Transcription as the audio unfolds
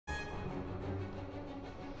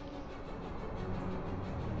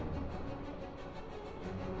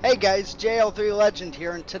Hey guys, JL3 Legend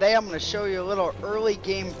here, and today I'm going to show you a little early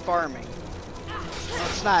game farming. Well,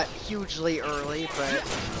 it's not hugely early, but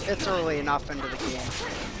it's early enough into the game.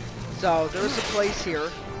 So there's a place here,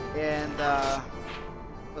 and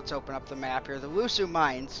let's open up the map here, the Lusu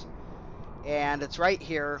Mines, and it's right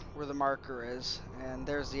here where the marker is, and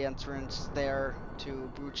there's the entrance there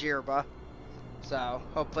to Bujirba. So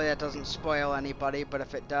hopefully that doesn't spoil anybody, but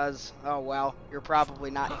if it does, oh well, you're probably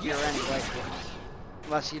not here anyway.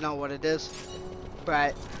 Unless you know what it is.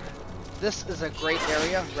 But this is a great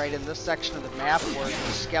area right in this section of the map where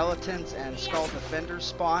the skeletons and skull defenders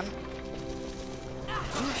spawn.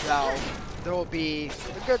 So there will be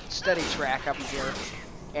a good steady track up here.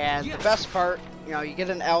 And the best part, you know, you get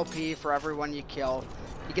an LP for everyone you kill.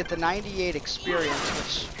 You get the 98 experience,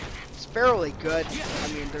 which is fairly good. I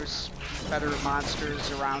mean, there's better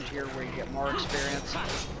monsters around here where you get more experience.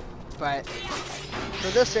 But for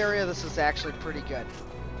this area, this is actually pretty good.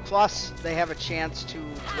 Plus, they have a chance to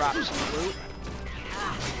drop some loot.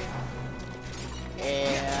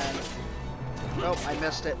 And oh, I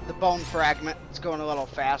missed it. The bone fragment. It's going a little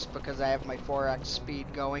fast because I have my 4x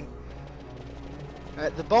speed going.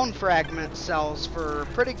 The bone fragment sells for a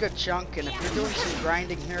pretty good chunk, and if you're doing some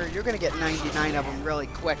grinding here, you're going to get 99 of them really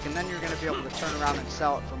quick, and then you're going to be able to turn around and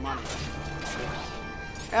sell it for money.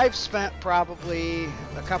 I've spent probably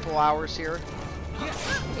a couple hours here,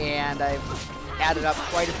 and I've added up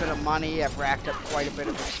quite a bit of money. I've racked up quite a bit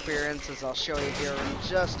of experience, as I'll show you here in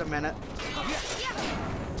just a minute.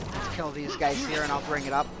 Let's kill these guys here, and I'll bring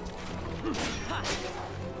it up.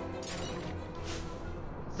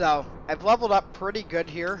 So, I've leveled up pretty good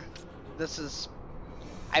here. This is,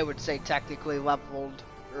 I would say, technically leveled,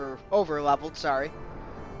 or over-leveled, sorry.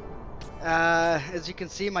 As you can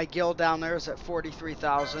see, my guild down there is at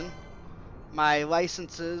 43,000. My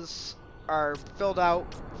licenses are filled out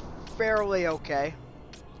fairly okay.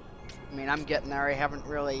 I mean, I'm getting there. I haven't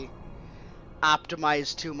really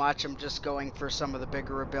optimized too much. I'm just going for some of the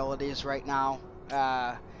bigger abilities right now.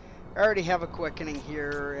 I already have a quickening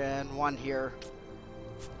here and one here.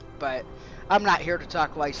 But I'm not here to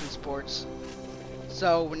talk license ports.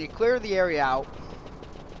 So when you clear the area out,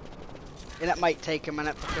 and it might take a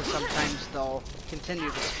minute because sometimes they'll continue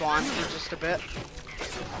to spawn for just a bit.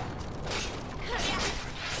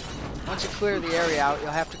 Once you clear the area out, you'll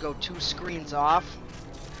have to go 2 screens off.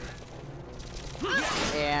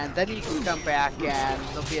 And then you can come back and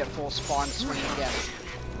they'll be at full spawn swing again.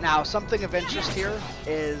 Now, something of interest here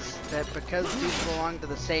is that because these belong to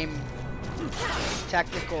the same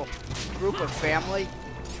technical group of family,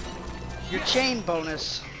 your chain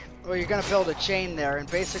bonus, well, you're going to build a chain there, and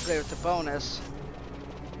basically with the bonus,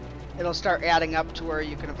 it'll start adding up to where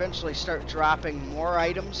you can eventually start dropping more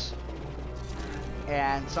items.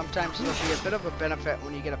 And sometimes it'll be a bit of a benefit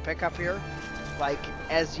when you get a pickup here. Like,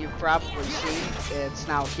 as you've probably seen, it's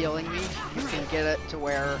now healing me. You can get it to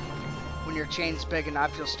where when your chain's big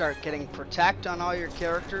enough, you'll start getting protect on all your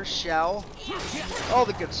characters, shell, all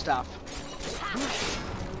the good stuff.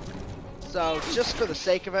 So, just for the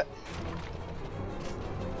sake of it,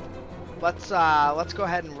 let's go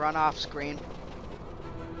ahead and run off screen.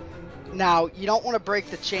 Now, you don't want to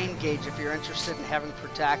break the chain gauge if you're interested in having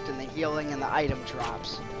protect and the healing and the item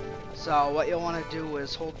drops. So what you'll want to do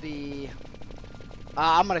is hold the,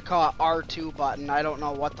 I'm going to call it R2 button. I don't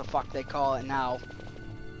know what the fuck they call it now.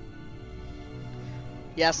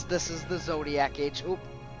 Yes, this is the Zodiac gauge. Oop,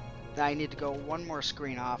 I need to go one more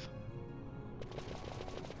screen off.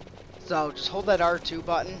 So just hold that R2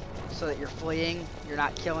 button so that you're fleeing, you're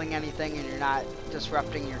not killing anything, and you're not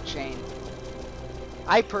disrupting your chain.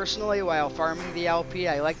 I personally, while farming the LP,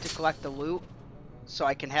 I like to collect the loot so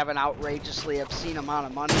I can have an outrageously obscene amount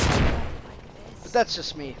of money. But that's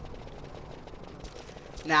just me.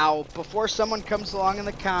 Now, before someone comes along in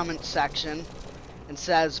the comment section and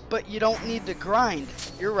says, but you don't need to grind,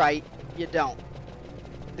 you're right, you don't.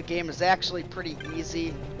 The game is actually pretty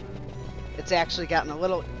easy. It's actually gotten a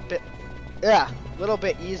little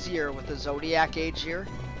bit easier with the Zodiac age here.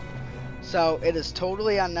 So it is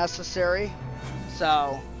totally unnecessary.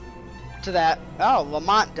 So to that, oh,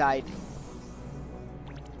 Lamont died.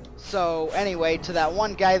 So anyway, to that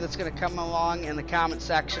one guy that's going to come along in the comment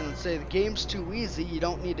section and say the game's too easy, you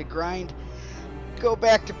don't need to grind, go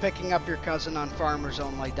back to picking up your cousin on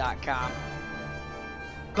farmersonly.com.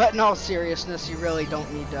 But in all seriousness, you really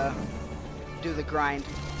don't need to do the grind.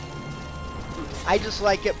 I just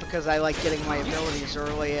like it because I like getting my abilities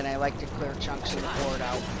early, and I like to clear chunks of the board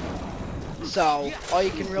out. So all you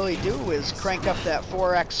can really do is crank up that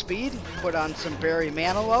 4x speed, put on some Barry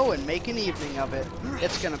Manilow, and make an evening of it.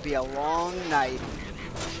 It's going to be a long night.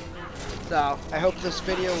 So I hope this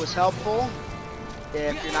video was helpful.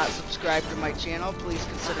 If you're not subscribed to my channel, please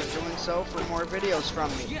consider doing so for more videos from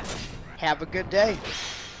me. Have a good day.